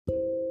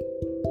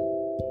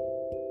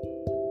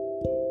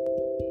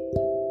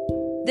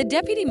The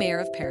deputy mayor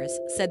of Paris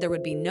said there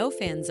would be no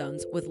fan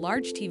zones with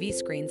large TV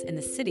screens in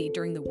the city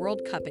during the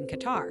World Cup in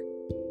Qatar.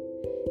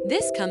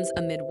 This comes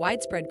amid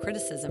widespread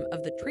criticism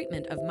of the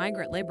treatment of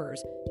migrant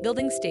laborers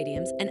building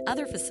stadiums and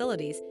other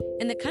facilities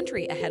in the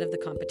country ahead of the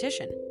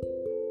competition.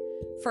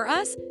 For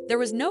us, there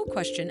was no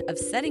question of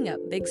setting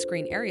up big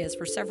screen areas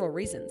for several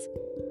reasons.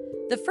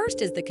 The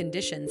first is the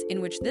conditions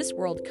in which this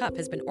World Cup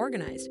has been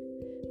organized,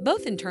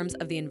 both in terms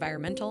of the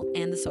environmental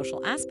and the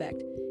social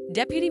aspect,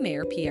 Deputy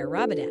Mayor Pierre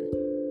Rabadin.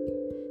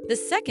 The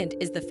second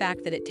is the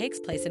fact that it takes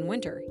place in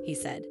winter, he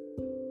said.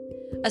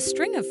 A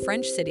string of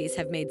French cities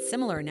have made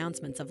similar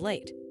announcements of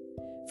late.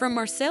 From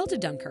Marseille to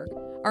Dunkirk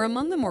are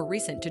among the more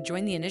recent to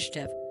join the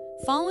initiative,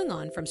 following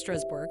on from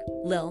Strasbourg,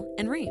 Lille,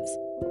 and Reims.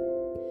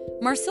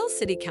 Marseille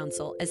City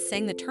Council is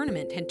saying the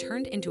tournament had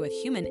turned into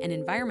a human and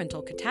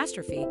environmental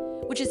catastrophe,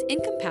 which is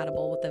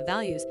incompatible with the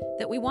values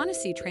that we want to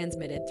see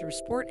transmitted through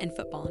sport and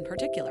football in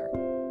particular.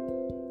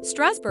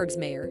 Strasbourg's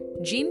mayor,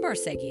 Jean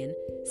Barsegian,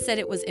 said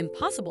it was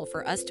impossible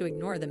for us to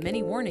ignore the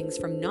many warnings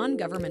from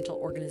non-governmental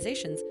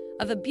organizations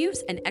of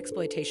abuse and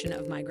exploitation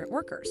of migrant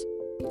workers.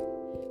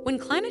 When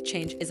climate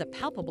change is a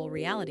palpable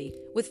reality,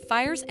 with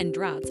fires and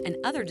droughts and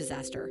other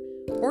disaster,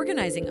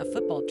 organizing a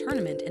football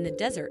tournament in the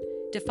desert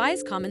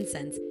defies common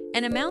sense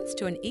and amounts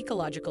to an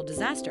ecological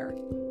disaster,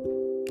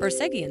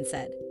 Barsegian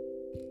said.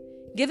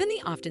 Given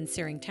the often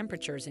searing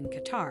temperatures in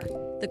Qatar,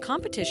 the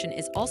competition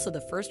is also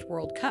the first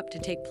World Cup to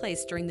take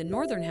place during the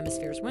Northern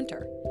Hemisphere's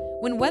winter,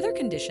 when weather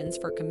conditions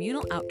for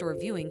communal outdoor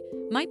viewing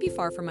might be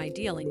far from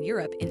ideal in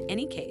Europe in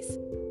any case.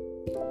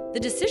 The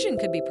decision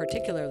could be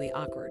particularly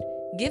awkward,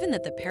 given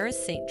that the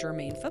Paris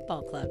Saint-Germain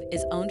Football Club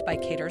is owned by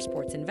Qatar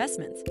Sports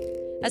Investments,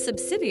 a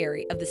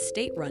subsidiary of the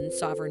state-run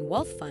sovereign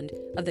wealth fund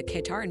of the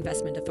Qatar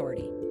Investment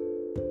Authority.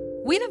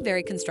 We have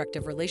very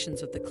constructive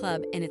relations with the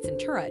club and its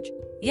entourage,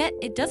 yet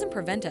it doesn't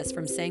prevent us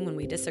from saying when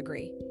we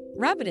disagree,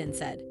 Rabadin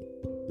said.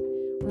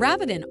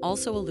 Rabadin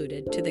also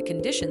alluded to the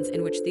conditions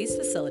in which these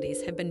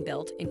facilities have been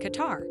built in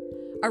Qatar,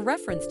 a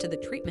reference to the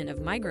treatment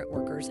of migrant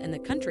workers in the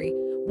country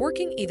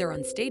working either on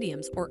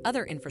stadiums or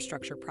other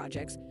infrastructure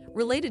projects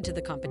related to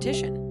the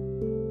competition.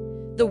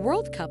 The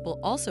World Cup will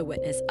also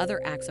witness other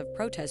acts of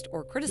protest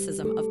or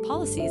criticism of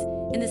policies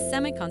in the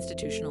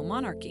semi-constitutional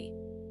monarchy.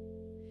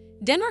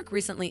 Denmark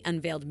recently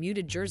unveiled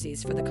muted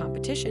jerseys for the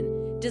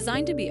competition,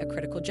 designed to be a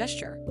critical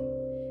gesture.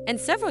 And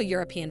several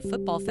European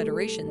football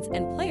federations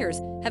and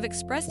players have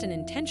expressed an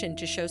intention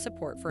to show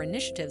support for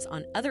initiatives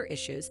on other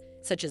issues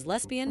such as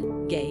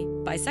lesbian, gay,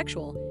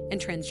 bisexual, and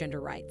transgender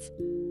rights.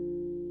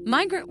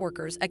 Migrant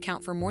workers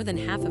account for more than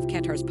half of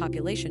Qatar's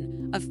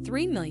population of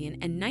 3 million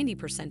and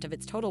 90% of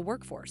its total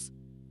workforce.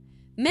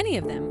 Many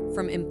of them,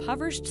 from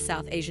impoverished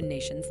South Asian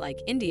nations like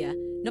India,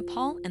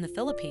 Nepal, and the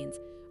Philippines,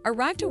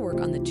 arrived to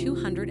work on the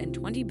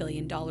 $220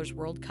 billion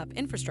World Cup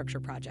infrastructure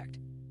project.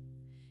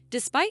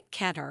 Despite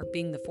Qatar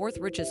being the fourth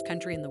richest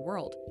country in the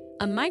world,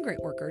 a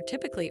migrant worker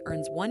typically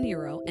earns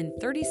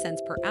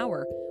 €1.30 per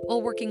hour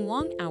while working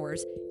long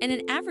hours and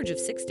an average of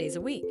 6 days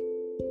a week.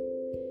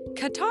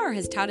 Qatar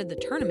has touted the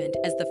tournament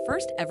as the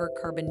first ever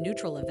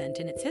carbon-neutral event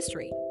in its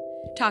history,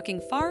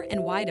 talking far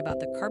and wide about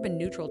the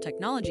carbon-neutral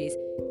technologies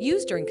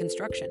used during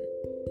construction.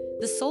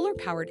 The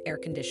solar-powered air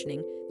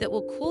conditioning that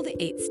will cool the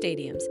 8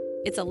 stadiums,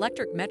 its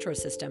electric metro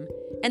system,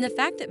 and the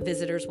fact that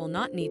visitors will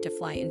not need to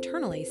fly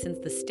internally since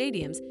the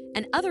stadiums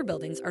and other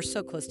buildings are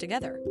so close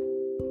together.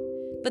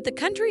 But the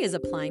country is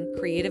applying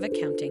creative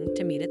accounting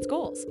to meet its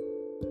goals.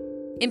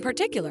 In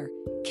particular,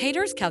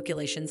 Qatar's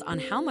calculations on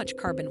how much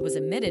carbon was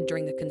emitted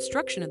during the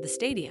construction of the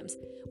stadiums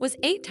was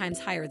 8 times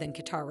higher than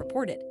Qatar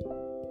reported.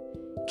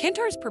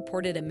 Qatar's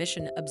purported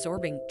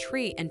emission-absorbing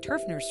tree and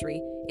turf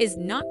nursery is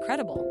not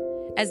credible,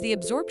 as the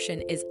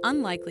absorption is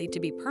unlikely to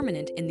be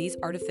permanent in these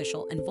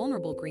artificial and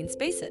vulnerable green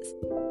spaces.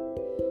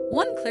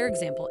 One clear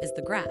example is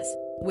the grass,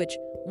 which,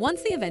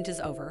 once the event is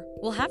over,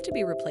 will have to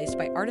be replaced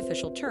by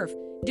artificial turf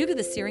due to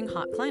the searing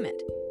hot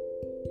climate.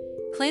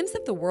 Claims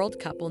that the World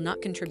Cup will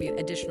not contribute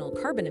additional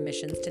carbon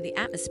emissions to the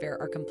atmosphere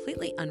are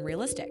completely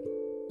unrealistic.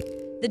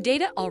 The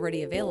data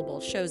already available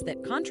shows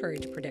that, contrary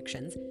to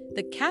predictions,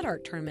 the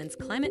Qatar tournament's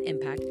climate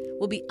impact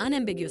will be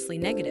unambiguously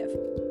negative.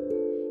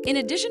 In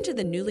addition to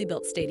the newly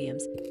built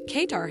stadiums,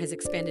 Qatar has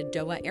expanded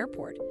Doha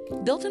Airport,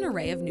 built an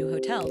array of new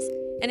hotels,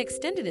 and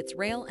extended its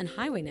rail and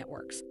highway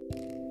networks.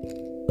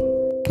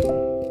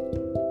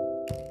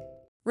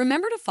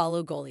 Remember to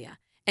follow Golia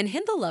and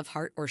hit the love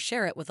heart or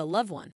share it with a loved one.